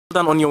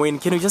Well done on your win.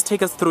 Can you just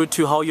take us through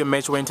to how your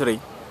match went today?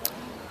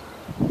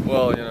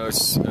 Well,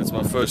 it's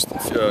my first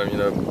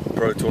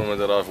pro tournament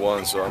that I've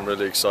won, so I'm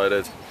really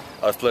excited.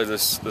 I've played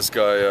this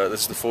guy.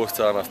 This is the fourth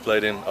time I've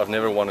played him. I've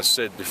never won a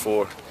set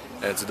before,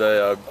 and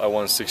today I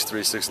won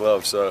 6-3,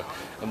 6-love. So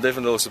I'm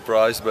definitely a little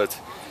surprised, but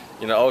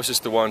I was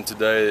just the one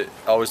today.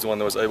 I was the one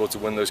that was able to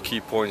win those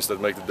key points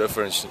that make the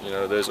difference.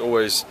 There's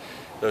always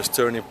those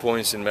turning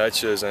points in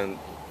matches, and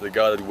the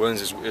guy that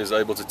wins is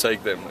able to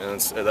take them, and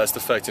that's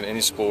the fact in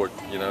any sport.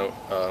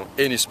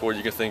 Any sport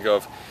you can think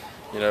of.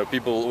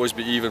 People will always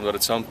be even, but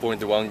at some point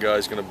the one guy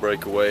is going to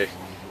break away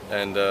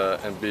and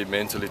be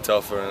mentally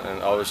tougher,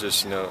 and I was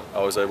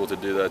able to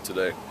do that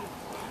today.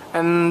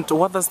 And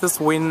what does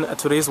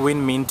today's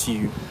win mean to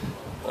you?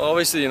 Well,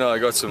 obviously, I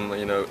got some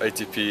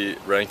ATP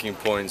ranking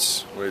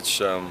points, which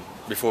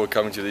before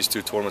coming to these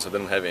two tournaments I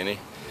didn't have any.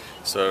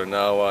 So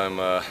now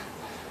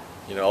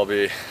I'll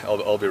be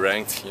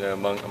ranked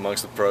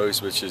amongst the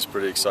pros, which is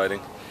pretty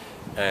exciting.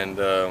 And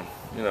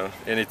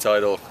any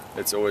title,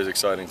 it's always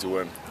exciting to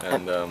win,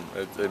 and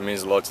it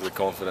means a lot to the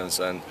confidence,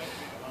 and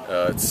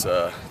it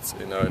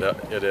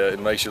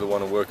makes you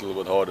want to work a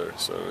little bit harder,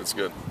 so it's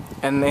good.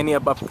 And any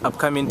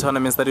upcoming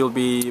tournaments that you'll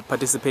be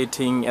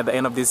participating at the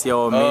end of this year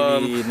or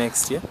maybe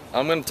next year?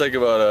 I'm going to take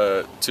about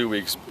a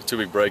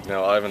 2-week break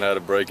now. I haven't had a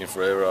break in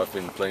forever. I've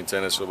been playing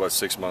tennis for about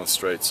 6 months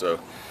straight,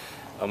 so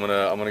I'm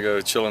gonna go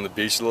chill on the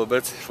beach a little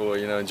bit for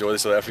enjoy the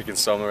South African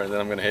summer, and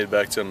then I'm gonna head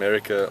back to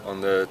America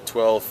on the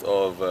 12th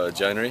of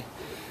January.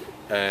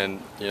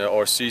 And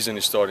our season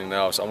is starting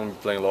now, so I'm gonna be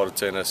playing a lot of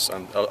tennis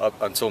up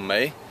until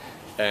May,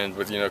 and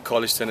with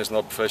college tennis,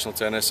 not professional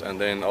tennis, and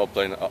then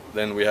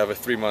then we have a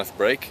 3-month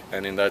break,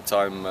 and in that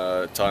time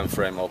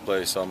frame I'll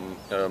play some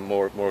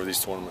more of these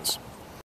tournaments.